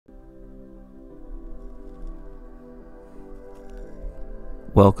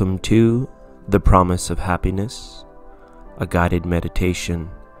Welcome to The Promise of Happiness, a guided meditation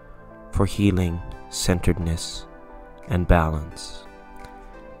for healing, centeredness, and balance.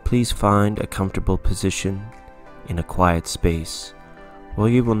 Please find a comfortable position in a quiet space where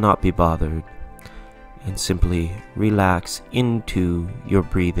you will not be bothered, and simply relax into your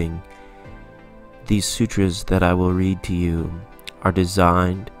breathing. These sutras that I will read to you are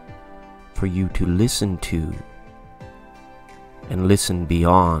designed for you to listen to and listen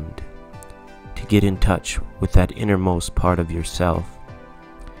beyond, to get in touch with that innermost part of yourself.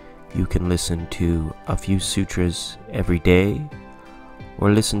 You can listen to a few sutras every day,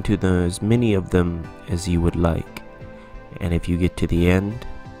 or listen to as many of them as you would like. And if you get to the end,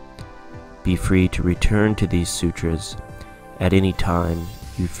 be free to return to these sutras at any time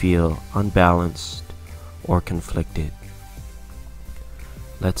you feel unbalanced or conflicted.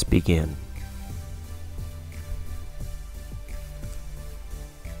 Let's begin.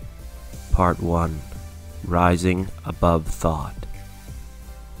 Part 1. Rising Above Thought.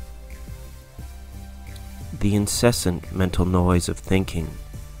 The incessant mental noise of thinking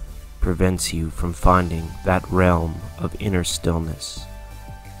prevents you from finding that realm of inner stillness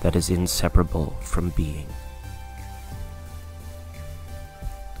that is inseparable from being.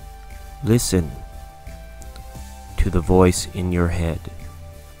 Listen to the voice in your head.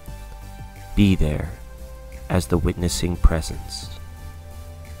 Be there as the witnessing presence.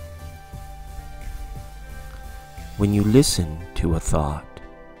 When you listen to a thought,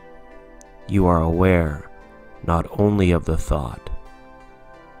 you are aware not only of the thought,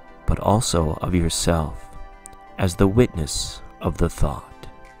 but also of yourself as the witness of the thought.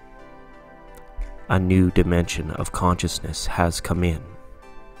 A new dimension of consciousness has come in.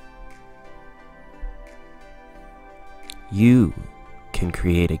 You can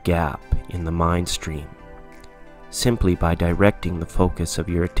create a gap in the mind stream simply by directing the focus of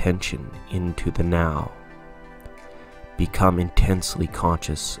your attention into the now. Become intensely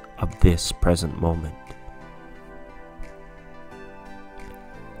conscious of this present moment.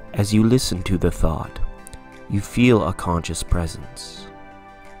 As you listen to the thought, you feel a conscious presence,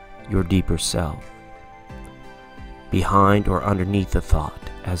 your deeper self, behind or underneath the thought,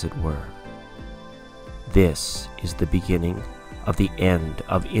 as it were. This is the beginning of the end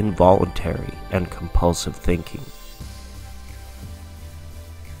of involuntary and compulsive thinking.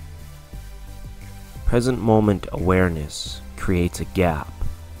 Present moment awareness creates a gap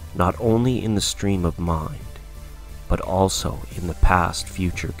not only in the stream of mind, but also in the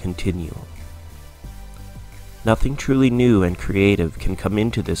past-future continuum. Nothing truly new and creative can come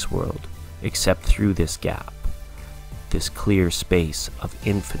into this world except through this gap, this clear space of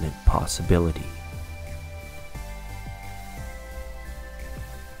infinite possibility.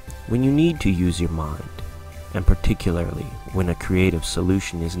 When you need to use your mind, and particularly when a creative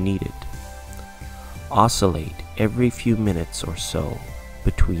solution is needed, oscillate every few minutes or so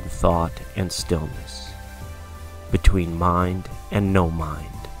between thought and stillness, between mind and no mind.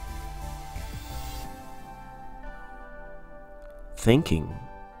 Thinking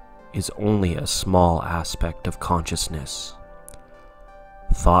is only a small aspect of consciousness.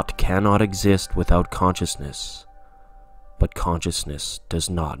 Thought cannot exist without consciousness, but consciousness does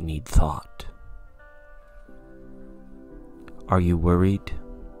not need thought. Are you worried?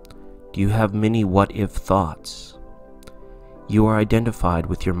 Do you have many what-if thoughts? You are identified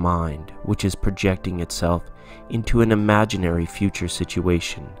with your mind, which is projecting itself into an imaginary future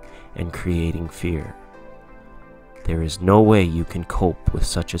situation and creating fear. There is no way you can cope with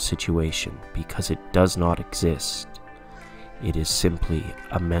such a situation because it does not exist. It is simply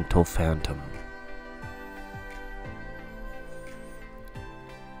a mental phantom.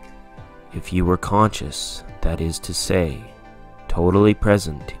 If you were conscious, that is to say, totally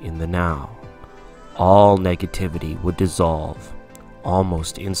present in the now, all negativity would dissolve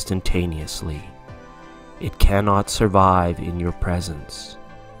almost instantaneously. It cannot survive in your presence.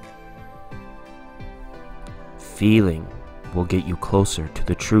 Feeling will get you closer to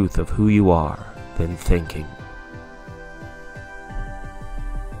the truth of who you are than thinking.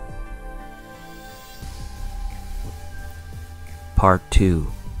 Part 2.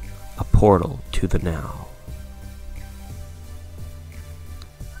 A portal to the now.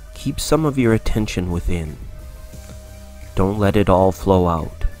 Keep some of your attention within. Don't let it all flow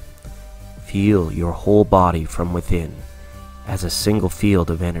out. Feel your whole body from within as a single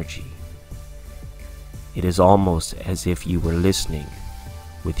field of energy. It is almost as if you were listening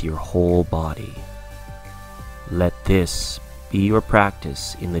with your whole body. Let this be your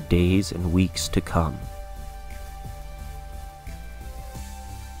practice in the days and weeks to come.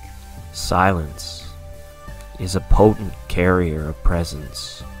 Silence is a potent carrier of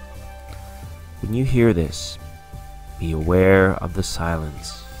presence. When you hear this, be aware of the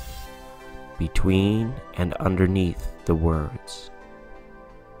silence between and underneath the words.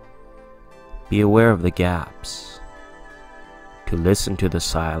 Be aware of the gaps. To listen to the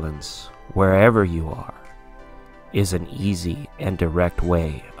silence wherever you are is an easy and direct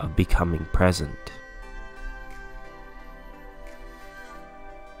way of becoming present.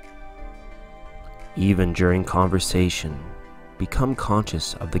 Even during conversation, become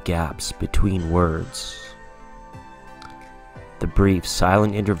conscious of the gaps between words, the brief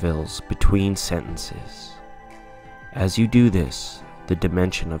silent intervals between sentences. As you do this, the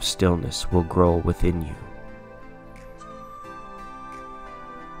dimension of stillness will grow within you.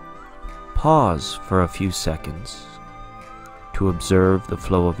 Pause for a few seconds to observe the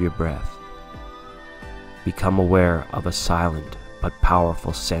flow of your breath. Become aware of a silent but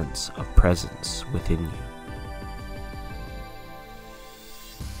powerful sense of presence within you.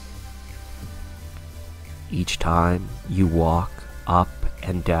 Each time you walk up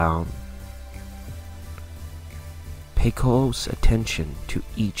and down, pay close attention to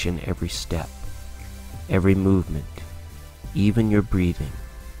each and every step, every movement, even your breathing.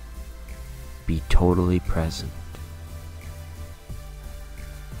 Be totally present.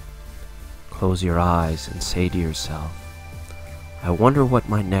 Close your eyes and say to yourself, I wonder what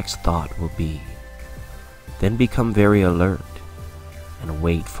my next thought will be. Then become very alert and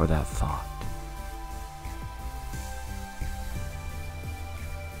wait for that thought.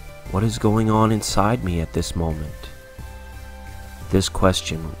 What is going on inside me at this moment? This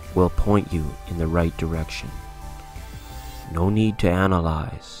question will point you in the right direction. No need to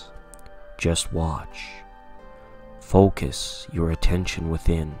analyze, just watch. Focus your attention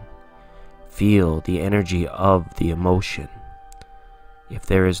within. Feel the energy of the emotion. If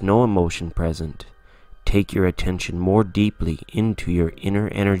there is no emotion present, take your attention more deeply into your inner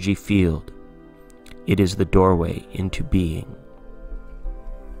energy field. It is the doorway into being.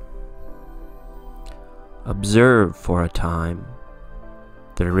 Observe for a time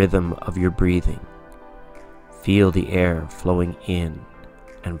the rhythm of your breathing. Feel the air flowing in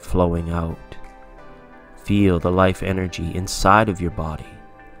and flowing out. Feel the life energy inside of your body.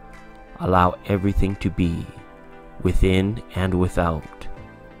 Allow everything to be, within and without.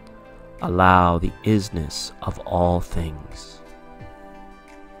 Allow the isness of all things.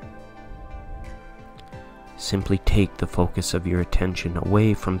 Simply take the focus of your attention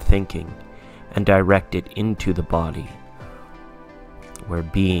away from thinking and direct it into the body, where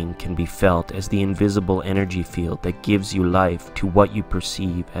being can be felt as the invisible energy field that gives you life to what you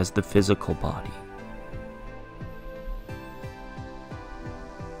perceive as the physical body.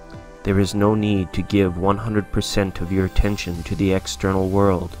 There is no need to give 100% of your attention to the external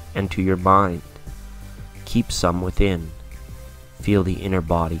world and to your mind. Keep some within. Feel the inner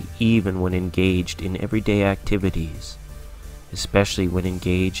body even when engaged in everyday activities, especially when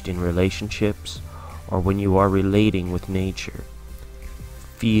engaged in relationships or when you are relating with nature.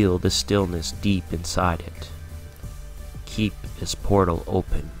 Feel the stillness deep inside it. Keep this portal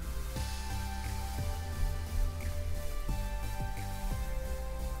open.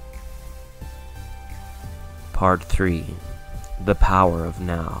 Part 3. The Power of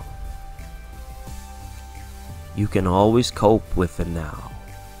Now. You can always cope with the now,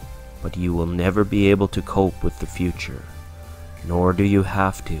 but you will never be able to cope with the future, nor do you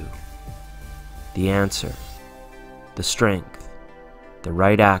have to. The answer, the strength, the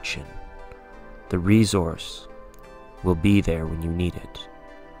right action, the resource will be there when you need it.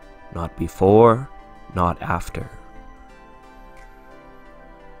 Not before, not after.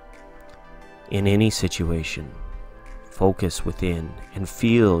 In any situation, focus within and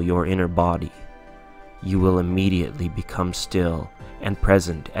feel your inner body. You will immediately become still and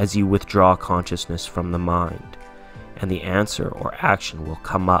present as you withdraw consciousness from the mind, and the answer or action will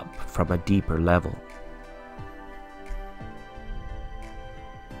come up from a deeper level.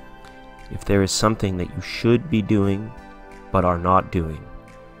 If there is something that you should be doing but are not doing,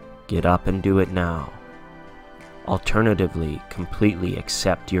 get up and do it now. Alternatively, completely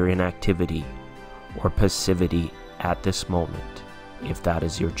accept your inactivity or passivity at this moment, if that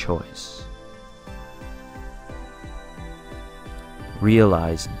is your choice.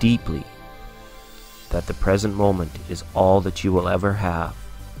 Realize deeply that the present moment is all that you will ever have.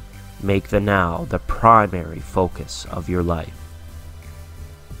 Make the now the primary focus of your life.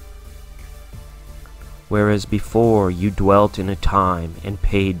 Whereas before you dwelt in a time and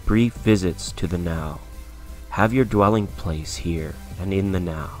paid brief visits to the now, have your dwelling place here and in the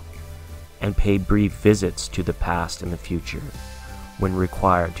now, and pay brief visits to the past and the future when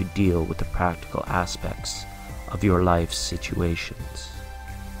required to deal with the practical aspects of your life's situations.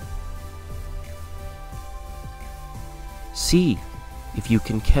 See if you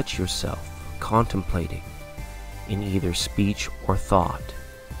can catch yourself contemplating, in either speech or thought,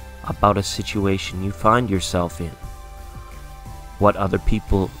 about a situation you find yourself in, what other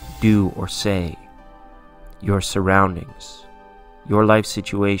people do or say, your surroundings, your life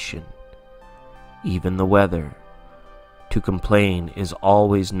situation, even the weather. To complain is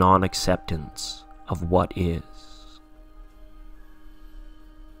always non-acceptance of what is.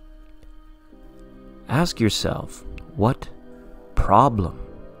 Ask yourself what problem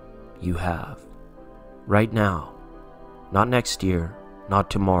you have right now, not next year, not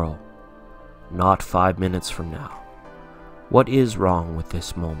tomorrow, not 5 minutes from now. What is wrong with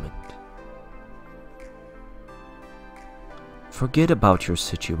this moment? Forget about your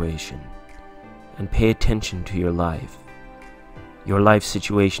situation and pay attention to your life. Your life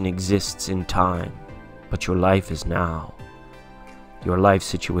situation exists in time, but your life is now. Your life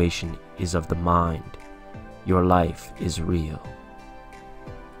situation is of the mind. Your life is real.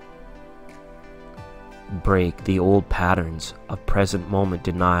 Break the old patterns of present moment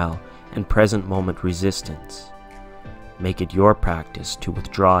denial and present moment resistance. Make it your practice to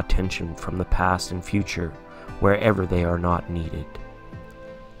withdraw attention from the past and future wherever they are not needed.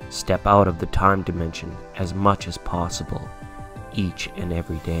 Step out of the time dimension as much as possible, each and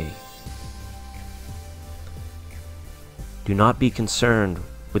every day. Do not be concerned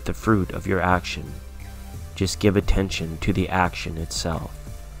with the fruit of your action. Just give attention to the action itself.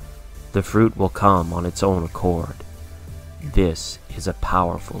 The fruit will come on its own accord. This is a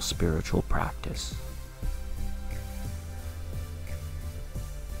powerful spiritual practice.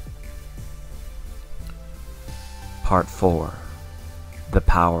 Part 4. The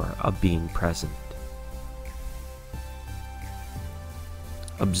power of being present.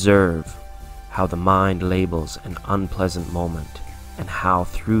 Observe how the mind labels an unpleasant moment and how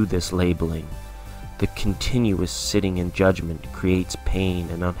through this labeling, the continuous sitting in judgment creates pain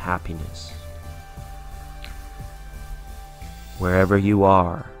and unhappiness. Wherever you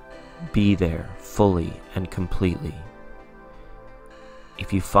are, be there fully and completely.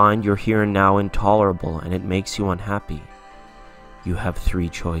 If you find your here and now intolerable and it makes you unhappy, you have 3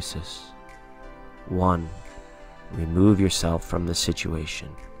 choices. 1. Remove yourself from the situation.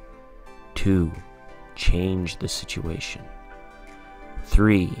 2. Change the situation.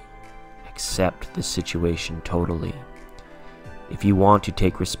 3. Accept the situation totally. If you want to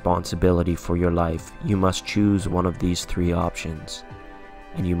take responsibility for your life, you must choose one of these 3 options,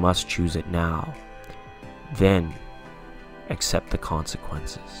 and you must choose it now. Then, accept the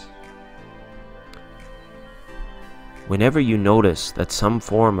consequences. Whenever you notice that some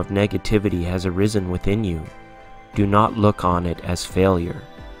form of negativity has arisen within you, do not look on it as failure,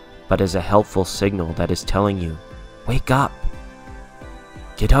 but as a helpful signal that is telling you, wake up!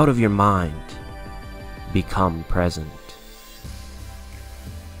 Get out of your mind. Become present.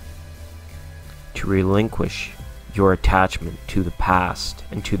 To relinquish your attachment to the past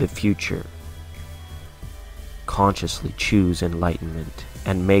and to the future, consciously choose enlightenment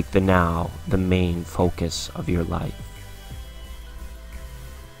and make the now the main focus of your life.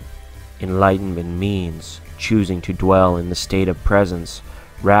 Enlightenment means choosing to dwell in the state of presence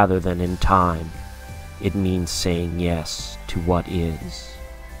rather than in time. It means saying yes to what is.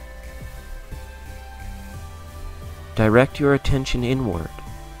 Direct your attention inward.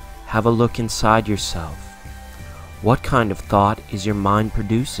 Have a look inside yourself. What kind of thought is your mind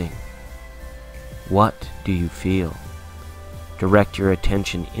producing? What do you feel? Direct your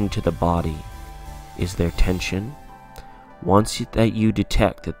attention into the body. Is there tension? Once that you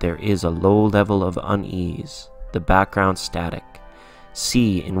detect that there is a low level of unease, the background static,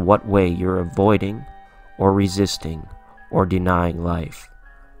 see in what way you're avoiding or resisting or denying life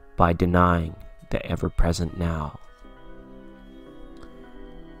by denying the ever-present now.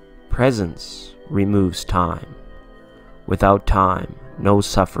 Presence removes time. Without time, no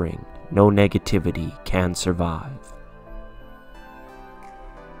suffering, no negativity can survive.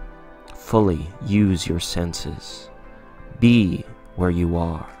 Fully use your senses. Be where you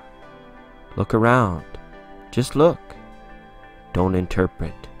are. Look around. Just look. Don't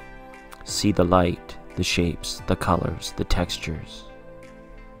interpret. See the light, the shapes, the colors, the textures.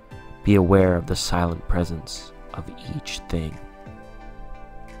 Be aware of the silent presence of each thing.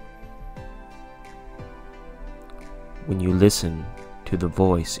 When you listen to the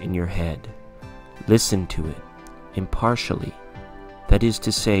voice in your head, listen to it impartially. That is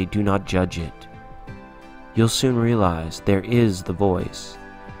to say, do not judge it. You'll soon realize there is the voice,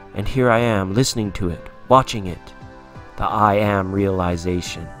 and here I am listening to it, watching it. The I am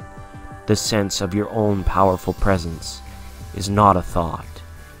realization. The sense of your own powerful presence is not a thought.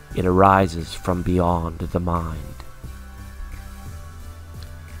 It arises from beyond the mind.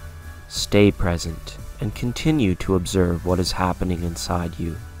 Stay present and continue to observe what is happening inside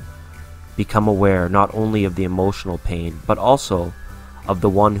you. Become aware not only of the emotional pain, but also of the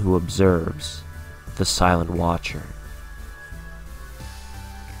one who observes, the silent watcher.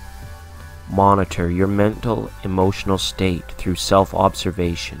 Monitor your mental, emotional state through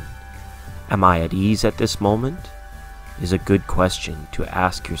self-observation. Am I at ease at this moment? Is a good question to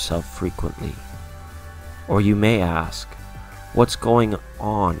ask yourself frequently. Or you may ask, what's going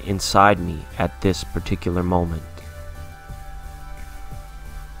on inside me at this particular moment?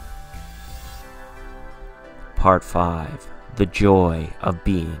 Part 5. The joy of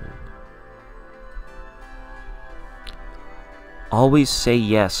being. Always say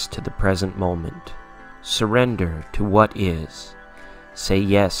yes to the present moment. Surrender to what is. Say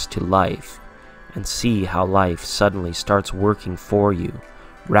yes to life and see how life suddenly starts working for you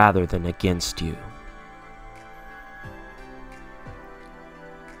rather than against you.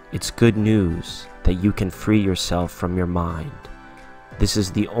 It's good news that you can free yourself from your mind. This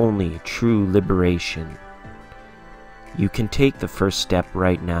is the only true liberation. You can take the first step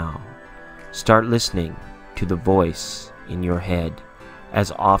right now. Start listening to the voice in your head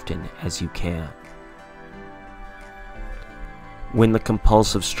as often as you can. When the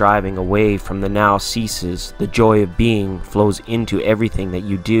compulsive striving away from the now ceases, the joy of being flows into everything that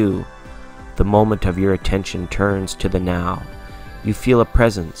you do. The moment of your attention turns to the now. You feel a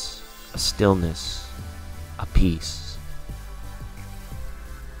presence, a stillness, a peace.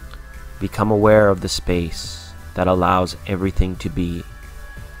 Become aware of the space that allows everything to be.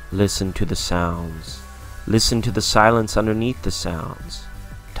 Listen to the sounds. Listen to the silence underneath the sounds.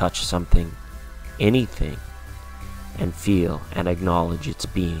 Touch something, anything, and feel and acknowledge its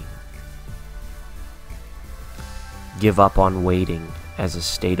being. Give up on waiting as a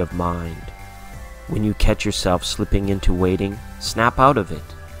state of mind. When you catch yourself slipping into waiting, snap out of it.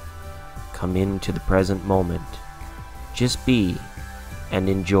 Come into the present moment. Just be and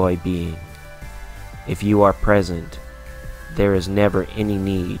enjoy being. If you are present, there is never any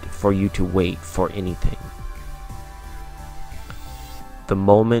need for you to wait for anything. The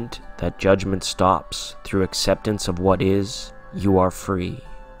moment that judgment stops through acceptance of what is, you are free.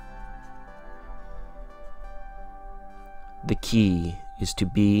 The key is to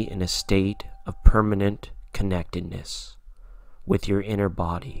be in a state of permanent connectedness with your inner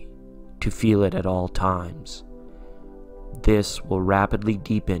body, to feel it at all times. This will rapidly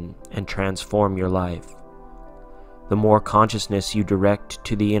deepen and transform your life. The more consciousness you direct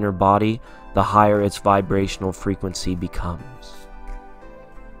to the inner body, the higher its vibrational frequency becomes.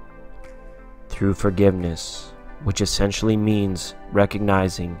 Through forgiveness, which essentially means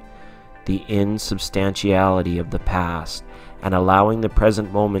recognizing the insubstantiality of the past and allowing the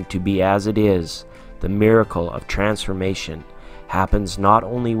present moment to be as it is, the miracle of transformation happens not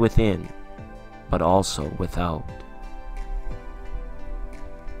only within, but also without.